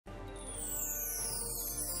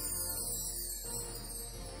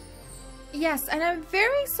Yes, and I'm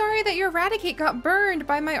very sorry that your Eradicate got burned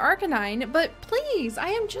by my Arcanine, but please, I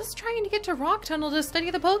am just trying to get to Rock Tunnel to study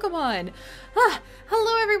the Pokemon.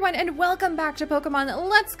 Hello everyone, and welcome back to Pokemon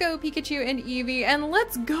Let's Go Pikachu and Eevee, and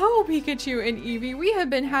let's go Pikachu and Eevee. We have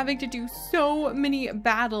been having to do so many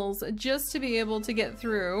battles just to be able to get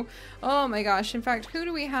through. Oh my gosh, in fact, who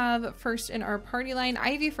do we have first in our party line?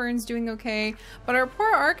 Ivy Fern's doing okay, but our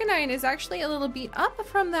poor Arcanine is actually a little beat up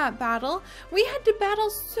from that battle. We had to battle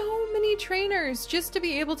so many trainers just to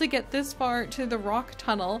be able to get this far to the Rock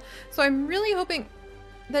Tunnel, so I'm really hoping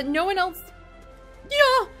that no one else...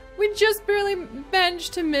 Yeah! We just barely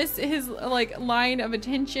managed to miss his, like, line of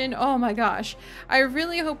attention. Oh my gosh. I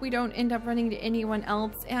really hope we don't end up running to anyone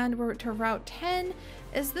else. And we're to Route 10.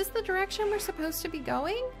 Is this the direction we're supposed to be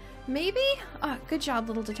going? Maybe? Ah, good job,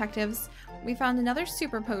 little detectives. We found another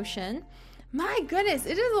super potion. My goodness,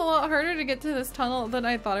 it is a lot harder to get to this tunnel than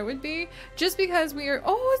I thought it would be. Just because we are...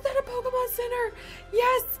 Oh, is that a Pokemon Center?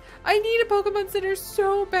 Yes! I need a Pokemon Center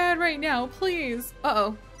so bad right now. Please.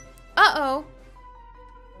 Uh-oh. Uh-oh.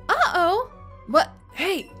 Uh-oh! What?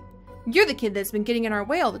 Hey! You're the kid that's been getting in our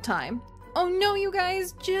way all the time. Oh no, you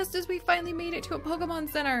guys! Just as we finally made it to a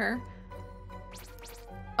Pokemon Center.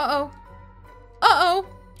 Uh-oh. Uh-oh!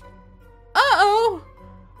 Uh-oh!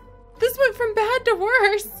 This went from bad to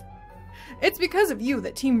worse! It's because of you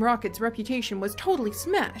that Team Rocket's reputation was totally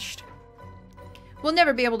smashed. We'll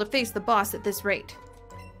never be able to face the boss at this rate.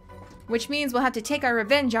 Which means we'll have to take our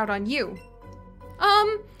revenge out on you.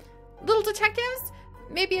 Little detectives?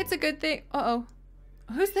 Maybe it's a good thing. Uh-oh.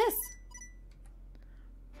 Who's this?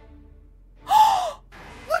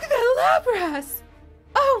 Look at that Lapras!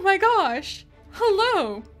 Oh my gosh!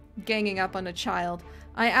 Hello! Ganging up on a child.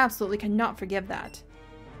 I absolutely cannot forgive that.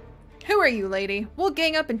 Who are you, lady? We'll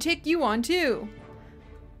gang up and take you on too.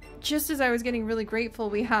 Just as I was getting really grateful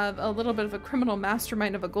we have a little bit of a criminal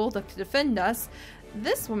mastermind of a Golduck to defend us,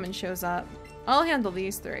 this woman shows up. I'll handle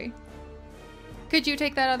these three. Could you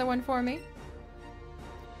take that other one for me?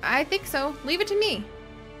 I think so. Leave it to me.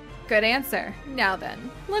 Good answer. Now then,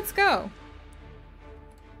 let's go.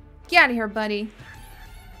 Get out of here, buddy.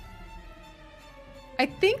 I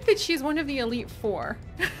think that she's one of the Elite Four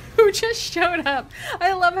who just showed up.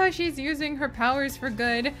 I love how she's using her powers for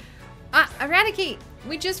good. Eradicate!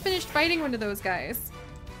 We just finished fighting one of those guys.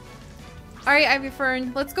 Alright, Ivy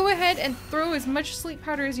Fern, let's go ahead and throw as much sleep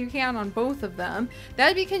powder as you can on both of them.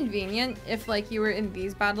 That'd be convenient if, like, you were in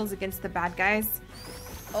these battles against the bad guys.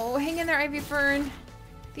 Oh, hang in there, Ivy Fern.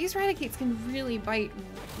 These Raticates can really bite,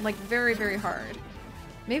 like, very, very hard.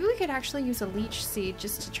 Maybe we could actually use a Leech Seed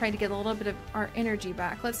just to try to get a little bit of our energy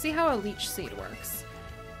back. Let's see how a Leech Seed works.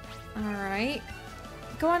 Alright.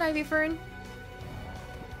 Go on, Ivy Fern.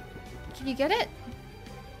 Can you get it?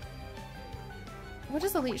 What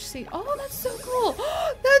is a Leech Seed? Oh, that's so cool!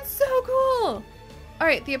 That's so cool!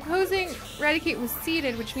 Alright, the opposing Raticate was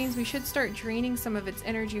seeded, which means we should start draining some of its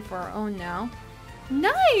energy for our own now.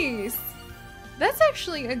 Nice! That's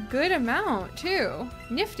actually a good amount, too.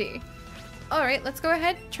 Nifty. Alright, let's go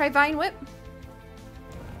ahead. Try Vine Whip.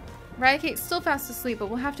 Raticate's still fast asleep, but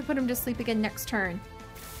we'll have to put him to sleep again next turn.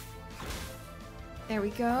 There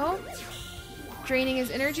we go. Draining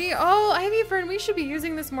his energy. Oh, Ivy Fern, we should be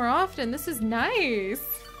using this more often. This is nice.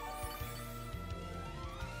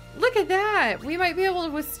 Look at that. We might be able to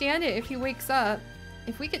withstand it if he wakes up.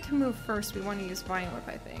 If we get to move first, we want to use Vine Whip,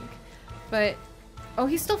 I think. But... oh,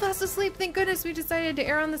 he's still fast asleep. Thank goodness we decided to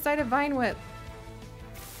err on the side of Vine Whip.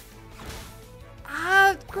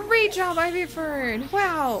 Ah, great job, Ivy Fern.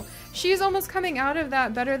 Wow. She's almost coming out of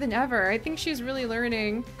that better than ever. I think she's really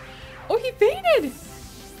learning. Oh, he fainted!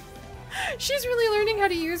 She's really learning how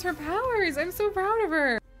to use her powers. I'm so proud of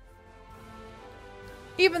her.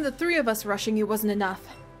 Even the three of us rushing you wasn't enough.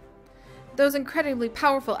 Those incredibly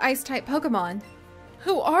powerful Ice-type Pokemon.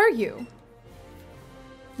 Who are you?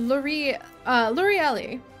 Lurielli.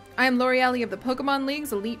 I am Lurielli of the Pokemon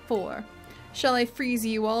League's Elite Four. Shall I freeze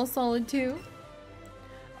you all, Solid 2?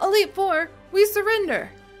 Elite Four, we surrender!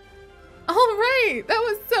 Alright, that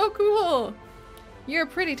was so cool! You're a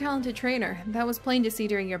pretty talented trainer. That was plain to see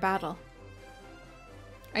during your battle.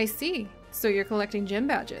 I see. So you're collecting gym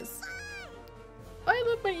badges. I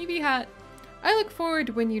love my Eevee hat. I look forward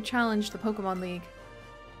to when you challenge the Pokemon League.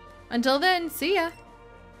 Until then, see ya!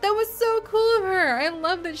 That was so cool of her! I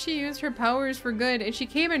love that she used her powers for good and she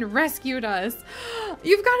came and rescued us!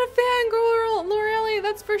 You've got a fangirl, Lorelli,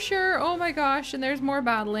 that's for sure! Oh my gosh, and there's more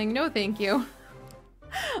battling. No thank you.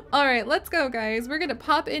 Alright, let's go guys. We're gonna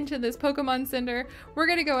pop into this Pokemon Center. We're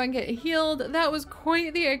gonna go and get healed. That was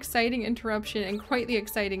quite the exciting interruption and quite the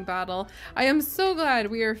exciting battle. I am so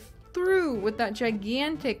glad we are through with that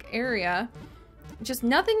gigantic area. Just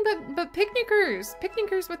nothing but picnickers.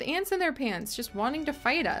 Picnickers with ants in their pants, just wanting to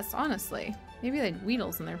fight us, honestly. Maybe they had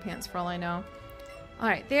Weedles in their pants for all I know.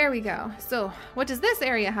 Alright, there we go. So, what does this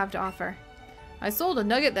area have to offer? I sold a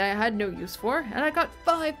nugget that I had no use for, and I got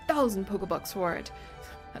 5,000 Pokebucks for it.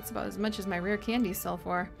 That's about as much as my rare candies sell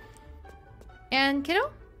for. And,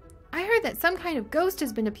 kiddo? I heard that some kind of ghost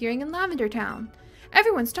has been appearing in Lavender Town.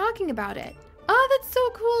 Everyone's talking about it. Oh, that's so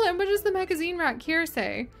cool! And what does the magazine rack here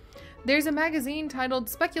say? There's a magazine titled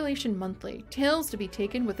Speculation Monthly, Tales to be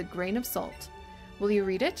taken with a grain of salt. Will you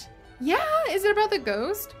read it? Yeah! Is it about the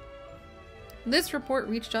ghost? This report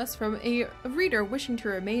reached us from a reader wishing to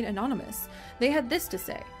remain anonymous. They had this to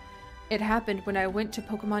say. It happened when I went to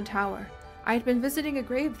Pokemon Tower. I had been visiting a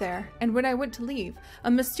grave there, and when I went to leave, a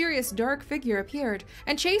mysterious dark figure appeared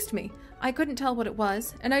and chased me. I couldn't tell what it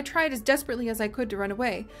was, and I tried as desperately as I could to run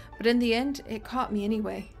away, but in the end, it caught me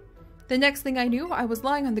anyway. The next thing I knew, I was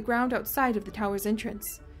lying on the ground outside of the tower's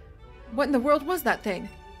entrance. What in the world was that thing?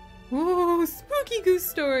 Ooh, spooky goose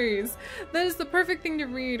stories! That is the perfect thing to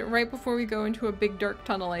read right before we go into a big dark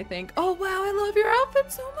tunnel, I think. Oh wow, I love your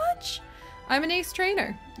outfit so much! I'm an ace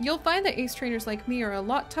trainer. You'll find that ace trainers like me are a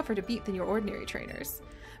lot tougher to beat than your ordinary trainers.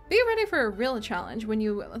 Be ready for a real challenge when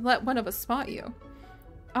you let one of us spot you.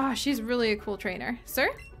 Ah, she's really a cool trainer. Sir?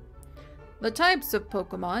 The types of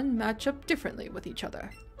Pokemon match up differently with each other.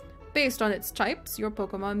 Based on its types, your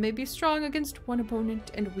Pokemon may be strong against one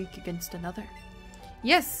opponent and weak against another.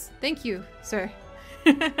 Yes, thank you, sir.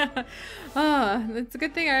 It's a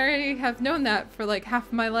good thing I already have known that for like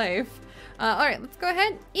half my life. Alright, let's go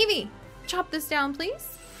ahead. Eevee, chop this down,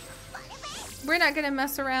 please. We're not gonna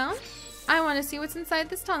mess around. I want to see what's inside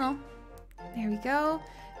this tunnel. There we go.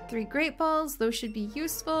 3 Great Balls, those should be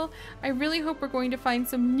useful. I really hope we're going to find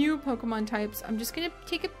some new Pokemon types. I'm just gonna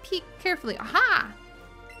take a peek carefully. Aha!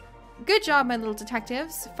 Good job, my little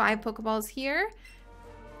detectives. 5 Pokeballs here.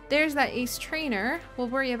 There's that ace trainer. We'll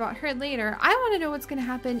worry about her later. I want to know what's going to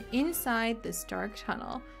happen inside this dark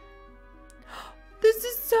tunnel. This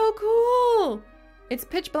is so cool! It's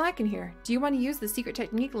pitch black in here. Do you want to use the secret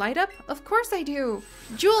technique light up? Of course I do.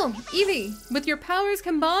 Jewel, Eevee, with your powers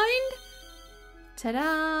combined?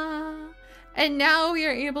 Ta-da! And now we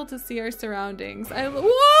are able to see our surroundings.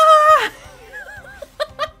 Whoa!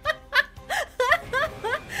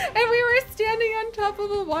 And we were standing on top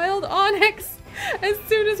of a wild onyx as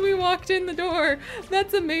soon as we walked in the door.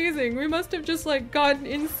 That's amazing. We must have just like gotten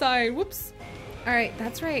inside. Whoops. All right,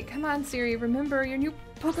 that's right. Come on, Siri. Remember your new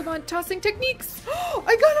Pokemon tossing techniques.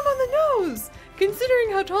 I got him on the nose.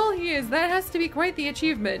 Considering how tall he is, that has to be quite the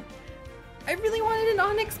achievement. I really wanted an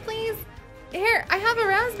onyx, please. Here, I have a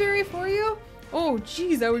raspberry for you. Oh,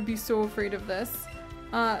 geez, I would be so afraid of this.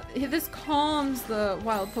 This calms the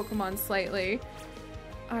wild Pokemon slightly.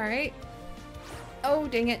 All right. Oh,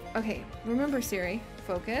 dang it. Okay, remember, Siri.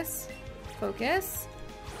 Focus. Focus.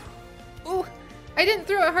 Oh, I didn't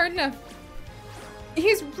throw it hard enough.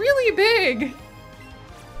 He's really big.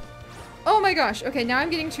 Oh my gosh. Okay, now I'm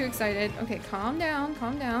getting too excited. Okay, calm down,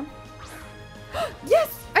 calm down.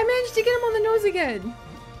 Yes! I managed to get him on the nose again.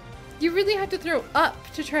 You really have to throw up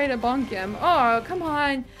to try to bonk him. Oh, come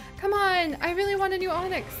on. Come on. I really want a new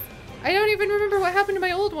Onix. I don't even remember what happened to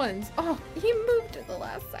my old ones. Oh, he moved at the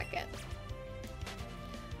last second.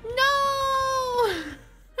 No!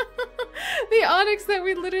 The Onix that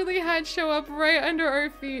we literally had show up right under our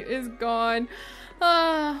feet is gone.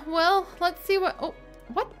 Well, let's see what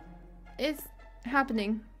is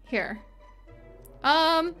happening here.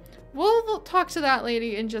 We'll talk to that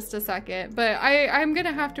lady in just a second, but I'm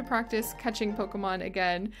gonna have to practice catching Pokemon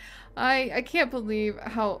again. I can't believe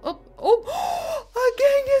how, a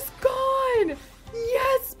Genghis gone!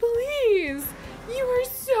 Yes, please! You are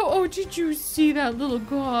so, oh, did you see that little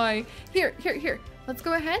guy? Here. Let's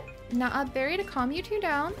go ahead. Berry to calm you two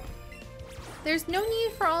down. There's no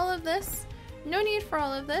need for all of this. No need for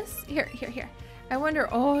all of this. Here. I wonder,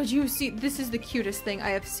 oh, do you see, this is the cutest thing I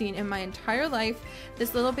have seen in my entire life.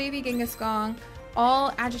 This little baby Genghis-Gong,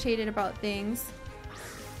 all agitated about things.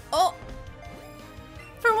 Oh!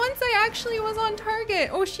 For once I actually was on target.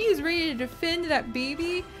 Oh, she is ready to defend that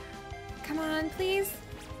baby. Come on, please.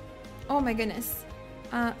 Oh my goodness.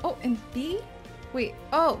 Oh, and B? Wait,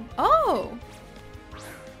 oh.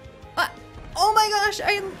 Oh my gosh,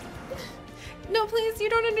 no, please, you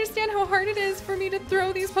don't understand how hard it is for me to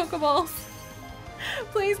throw these Pokeballs.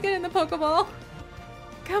 Please get in the Pokeball.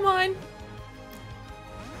 Come on.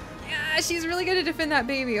 Yeah, she's really gonna defend that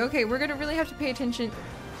baby. Okay, we're gonna really have to pay attention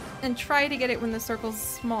and try to get it when the circle's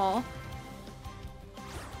small.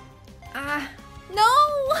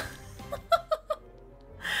 No!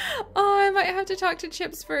 Oh, I might have to talk to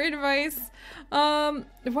Chips for advice.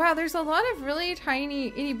 Wow, there's a lot of really tiny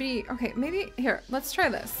itty bitty. Okay, maybe here, let's try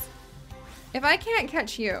this. If I can't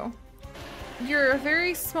catch you, you're a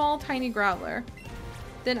very small, tiny growler.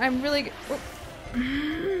 Then I'm really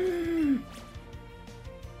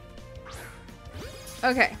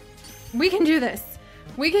okay, we can do this.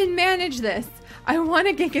 We can manage this. I want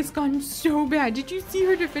a Genghis-Khan so bad. Did you see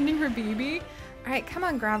her defending her baby? All right, come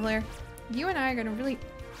on, Graveler. You and I are gonna really...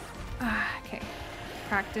 okay.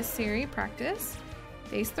 Practice, Siri, practice.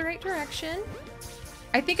 Face the right direction.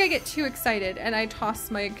 I think I get too excited and I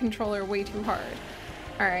toss my controller way too hard.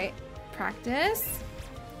 All right, practice.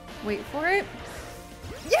 Wait for it.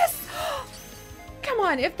 Yes! Come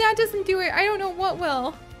on, if that doesn't do it, I don't know what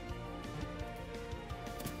will.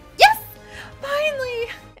 Yes! Finally!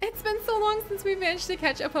 It's been so long since we managed to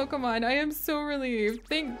catch a Pokemon. I am so relieved.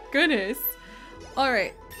 Thank goodness. All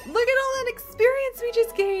right, look at all that experience we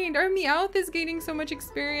just gained. Our Meowth is gaining so much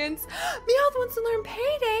experience. Meowth wants to learn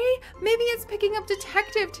Payday. Maybe it's picking up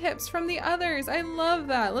detective tips from the others. I love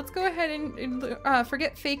that. Let's go ahead and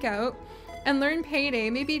forget Fake Out and learn Payday.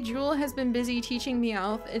 Maybe Jewel has been busy teaching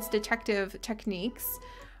Meowth its detective techniques.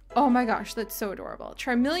 Oh my gosh, that's so adorable.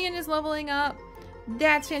 Charmeleon is leveling up.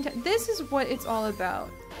 That's fantastic. This is what it's all about.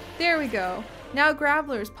 There we go. Now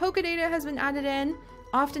Graveler's Pokédata has been added in.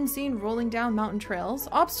 Often seen rolling down mountain trails.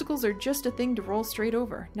 Obstacles are just a thing to roll straight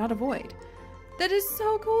over, not avoid. That is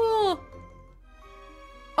so cool.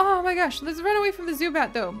 Oh my gosh, let's run away from the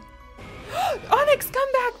Zubat though. Onyx,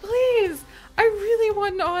 come back, please. I really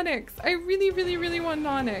want an Onyx. I really, really, really want an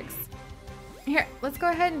Onyx. Here, let's go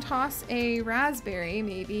ahead and toss a Raspberry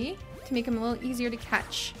maybe to make him a little easier to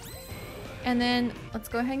catch. And then let's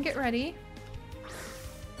go ahead and get ready.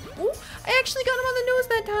 Oh, I actually got him on the nose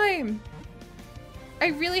that time. I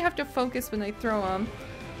really have to focus when I throw them.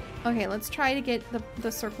 Okay, let's try to get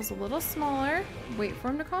the circles a little smaller. Wait for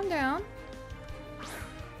him to calm down.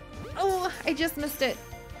 Oh, I just missed it.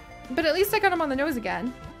 But at least I got him on the nose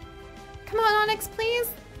again. Come on, Onyx, please.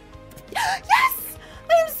 Yes!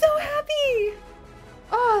 I am so happy.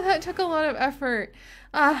 Oh, that took a lot of effort.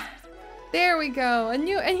 There we go. And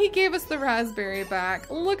he gave us the Raspberry back.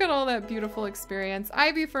 Look at all that beautiful experience.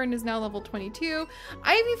 Ivyfern is now level 22.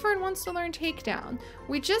 Ivyfern wants to learn Takedown.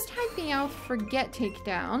 We just had Meowth forget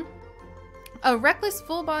Takedown. A Reckless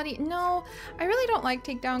Full Body. No, I really don't like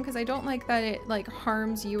Takedown because I don't like that it like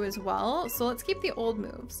harms you as well. So let's keep the old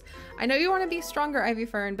moves. I know you want to be stronger,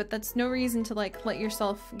 Ivyfern, but that's no reason to like let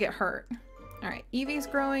yourself get hurt. All right, Eevee's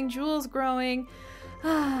growing, Jewel's growing.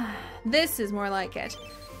 This is more like it.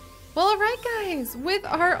 Well, alright guys, with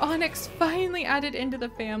our Onyx finally added into the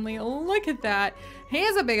family, look at that.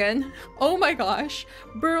 Here's a big one. Oh my gosh.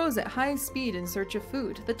 Burrows at high speed in search of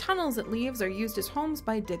food. The tunnels it leaves are used as homes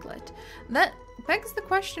by Diglett. That begs the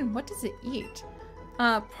question, what does it eat?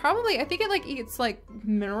 Probably, I think it like eats like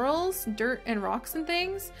minerals, dirt, and rocks and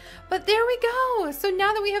things. But there we go! So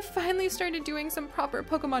now that we have finally started doing some proper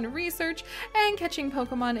Pokemon research and catching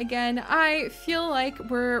Pokemon again, I feel like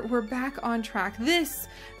we're back on track. This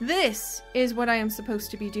is what I am supposed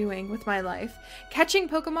to be doing with my life. Catching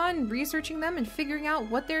Pokemon, researching them, and figuring out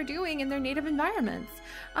what they're doing in their native environments.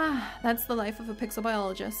 That's the life of a pixel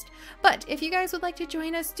biologist. But if you guys would like to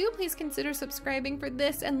join us, do please consider subscribing for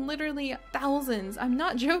this and literally thousands. I'm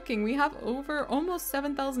not joking. We have over almost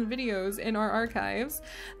 7,000 videos in our archives.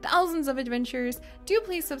 Thousands of adventures. Do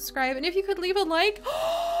please subscribe. And if you could leave a like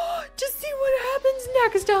to see what happens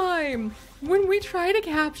next time when we try to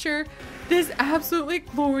capture this absolutely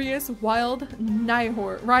glorious wild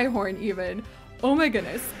Rhyhorn even. Oh my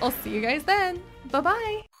goodness. I'll see you guys then.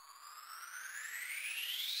 Bye-bye.